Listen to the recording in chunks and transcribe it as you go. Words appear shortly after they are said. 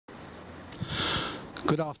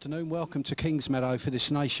Good afternoon, welcome to Kingsmeadow for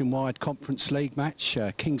this nationwide Conference League match,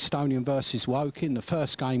 Kingstonian versus Woking, the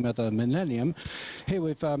first game of the millennium, here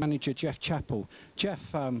with manager Geoff Chapple.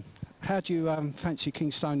 Geoff, how do you fancy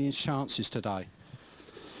Kingstonian's chances today?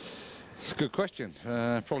 It's a good question.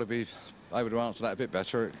 Probably be able to answer that a bit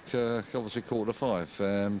better at obviously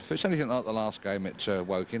 4:45. If it's anything like the last game at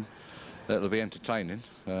Woking, it'll be entertaining.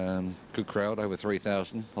 Good crowd, over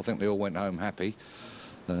 3,000. I think they all went home happy,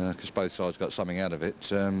 because both sides got something out of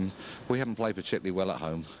it. We haven't played particularly well at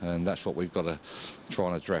home, and that's what we've got to try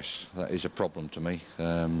and address. That is a problem to me,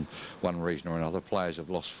 one reason or another. Players have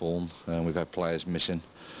lost form, we've had players missing,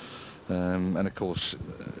 and of course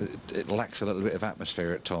it lacks a little bit of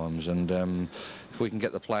atmosphere at times, and if we can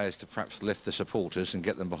get the players to perhaps lift the supporters and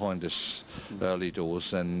get them behind us early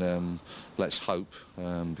doors, then let's hope,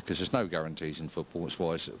 because there's no guarantees in football. It's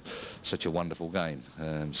why it's such a wonderful game,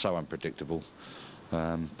 so unpredictable.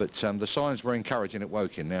 But the signs were encouraging at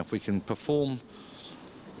Woking. Now, if we can perform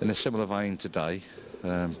in a similar vein today,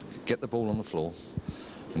 get the ball on the floor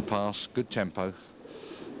and pass, good tempo,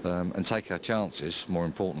 and take our chances, more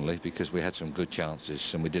importantly, because we had some good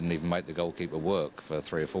chances and we didn't even make the goalkeeper work for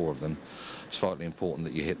 3 or 4 of them. It's vitally important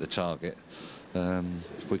that you hit the target.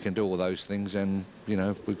 If we can do all those things, then, you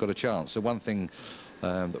know, we've got a chance. The one thing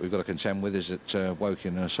that we've got to contend with is that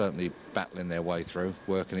Woking are certainly battling their way through,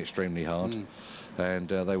 working extremely hard, and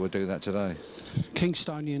they will do that today.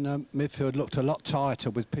 Kingstonian midfield looked a lot tighter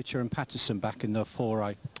with Pitcher and Patterson back in the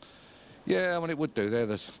foray. Yeah, I mean, it would do. They're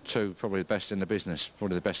the two probably the best in the business,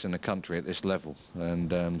 probably the best in the country at this level,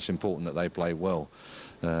 and it's important that they play well.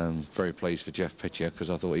 Very pleased for Geoff Pitcher, because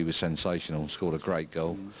I thought he was sensational, scored a great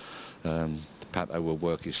goal. Pato will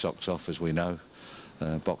work his socks off, as we know,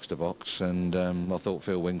 box to box, and I thought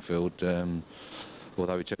Phil Wingfield,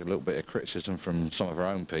 although he took a little bit of criticism from some of our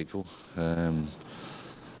own people,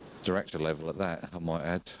 director level at that, I might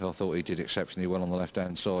add, I thought he did exceptionally well on the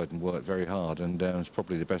left-hand side and worked very hard, and it's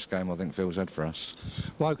probably the best game I think Phil's had for us.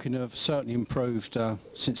 Woking have certainly improved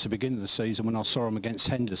since the beginning of the season. When I saw them against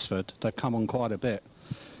Hendersford, they've come on quite a bit.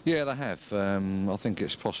 Yeah, they have. I think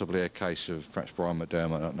it's possibly a case of perhaps Brian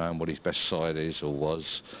McDermott not knowing what his best side is or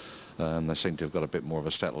was. They seem to have got a bit more of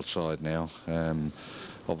a settled side now.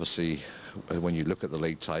 Obviously, when you look at the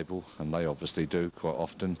league table, and they obviously do quite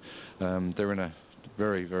often, they're in a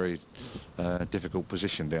very, very difficult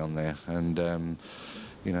position down there, and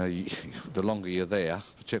you know, the longer you're there,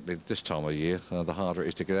 particularly this time of year, the harder it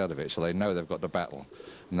is to get out of it. So they know they've got to battle,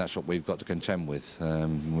 and that's what we've got to contend with.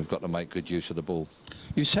 We've got to make good use of the ball.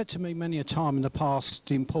 You said to me many a time in the past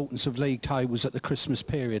the importance of league tables at the Christmas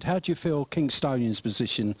period. How do you feel Kingstonian's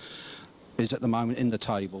position is at the moment in the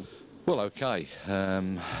table? Well, okay.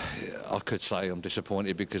 I could say I'm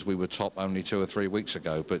disappointed because we were top only 2 or 3 weeks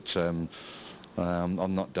ago, but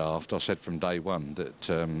I'm not daft. I said from day one that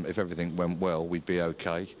if everything went well, we'd be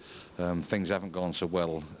okay. Things haven't gone so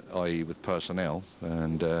well, i.e. with personnel,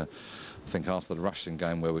 and I think after the Rushden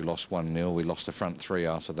game where we lost 1-0, we lost the front 3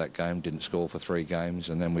 after that game, didn't score for 3 games,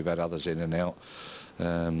 and then we've had others in and out,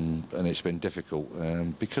 and it's been difficult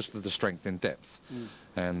because of the strength in depth.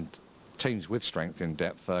 And teams with strength in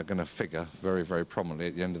depth are going to figure very, very prominently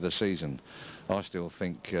at the end of the season. I still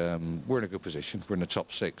think we're in a good position. We're in the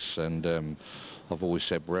top 6, and I've always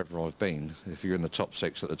said wherever I've been, if you're in the top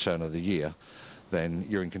 6 at the turn of the year, then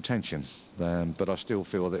you're in contention. But I still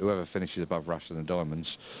feel that whoever finishes above Rushden and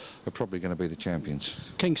Diamonds are probably going to be the champions.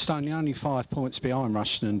 Kingstonian only 5 points behind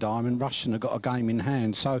Rushden and Diamond. Rushden have got a game in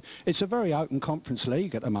hand, so it's a very open Conference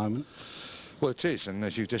League at the moment. Well, it is, and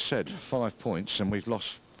as you just said, 5 points, and we've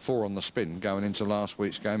lost 4 on the spin going into last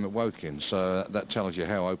week's game at Woking, so that tells you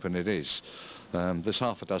how open it is. There's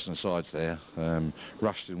half a dozen sides there.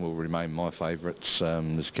 Rushden will remain my favourites.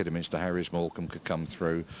 There's Kidderminster, Harries, Morecambe could come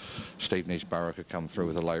through. Stevenage, Borough could come through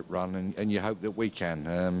with a late run, and you hope that we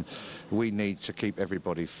can. We need to keep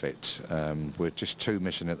everybody fit. We're just 2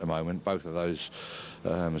 missing at the moment. Both of those,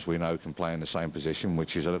 as we know, can play in the same position,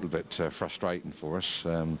 which is a little bit frustrating for us.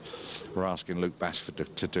 We're asking Luke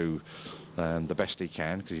Basford to do the best he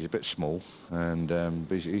can, because he's a bit small, and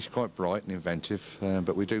he's quite bright and inventive,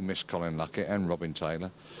 but we do miss Colin Luckett and Robin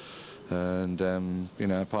Taylor, and you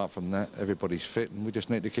know, apart from that, everybody's fit, and we just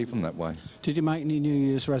need to keep them that way. Did you make any New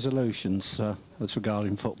Year's resolutions as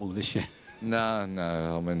regarding football this year? No,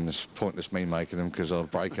 I mean, it's pointless me making them, because I'll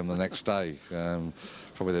break them the next day.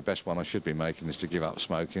 Probably the best one I should be making is to give up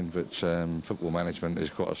smoking, but football management is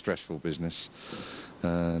quite a stressful business,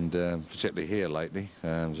 and particularly here lately,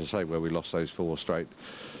 as I say, where we lost those 4 straight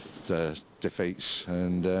defeats,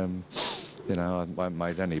 and you know, I haven't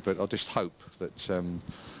made any, but I just hope that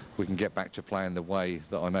we can get back to playing the way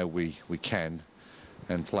that I know we can,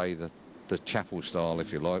 and play the the chapel style,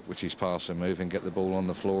 if you like, which is pass and move and get the ball on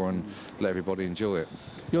the floor and let everybody enjoy it.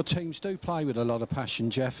 Your teams do play with a lot of passion,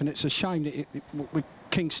 Geoff, and it's a shame that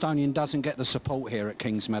Kingstonian doesn't get the support here at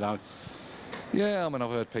Kingsmeadow. Yeah, I mean,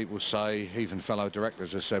 I've heard people say, even fellow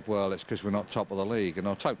directors have said, well, it's because we're not top of the league, and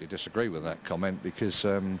I totally disagree with that comment, because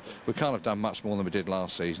we can't have done much more than we did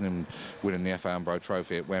last season in winning the FA Ambro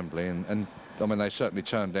Trophy at Wembley, and I mean, they certainly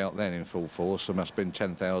turned out then in full force. There must have been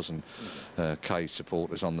 10,000 K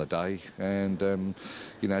supporters on the day, and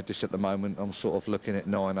you know, just at the moment I'm sort of looking at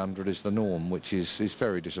 900 as the norm, which is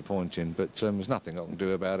very disappointing, but there's nothing I can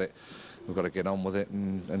do about it. We've got to get on with it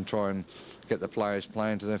and try and get the players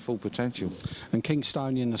playing to their full potential. And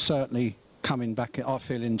Kingstonian are certainly coming back, I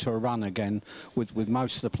feel, into a run again with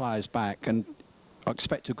most of the players back, and I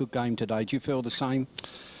expect a good game today. Do you feel the same?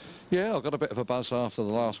 Yeah, I got a bit of a buzz after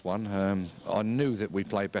the last one. I knew that we'd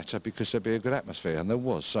play better because there'd be a good atmosphere, and there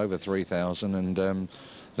was over 3,000, and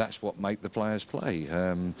that's what make the players play.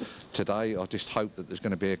 Today, I just hope that there's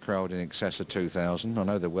going to be a crowd in excess of 2,000. I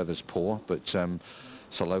know the weather's poor, but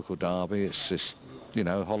it's a local derby. It's just, you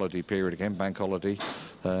know, holiday period again, bank holiday.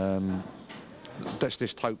 Let's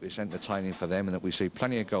just hope it's entertaining for them and that we see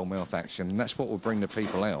plenty of goal-mouth action, and that's what will bring the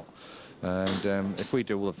people out. And if we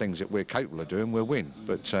do all the things that we're capable of doing, we'll win.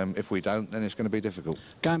 But if we don't, then it's going to be difficult.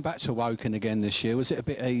 Going back to Woking again this year, was it a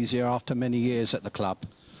bit easier after many years at the club?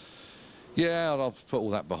 Yeah, I've put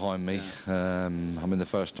all that behind me. I mean, the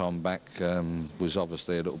first time back was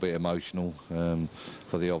obviously a little bit emotional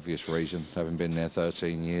for the obvious reason, having been there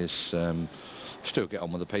 13 years. Still get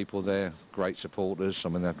on with the people there, great supporters. I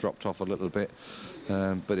mean, they've dropped off a little bit,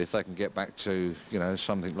 but if they can get back to, you know,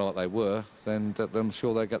 something like they were, then I'm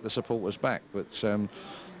sure they'll get the supporters back. But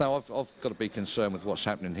no, I've got to be concerned with what's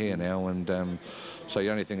happening here now, and so the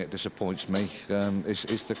only thing that disappoints me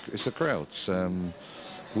is the crowds.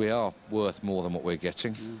 We are worth more than what we're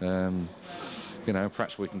getting. You know,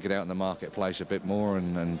 perhaps we can get out in the marketplace a bit more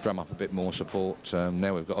and drum up a bit more support.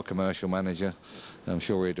 Now we've got a commercial manager. I'm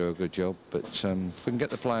sure he'll do a good job. But if we can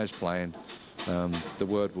get the players playing, the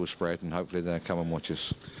word will spread, and hopefully they'll come and watch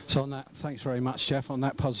us. So on that, thanks very much, Geoff. On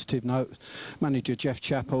that positive note, manager Geoff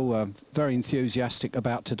Chapple, very enthusiastic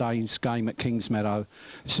about today's game at Kingsmeadow.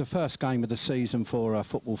 It's the first game of the season for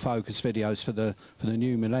Football Focus videos for the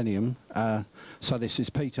new millennium. So this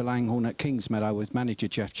is Peter Langhorne at Kingsmeadow with manager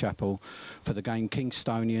Geoff Chapple for the game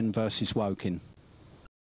Kingstonian versus Woking.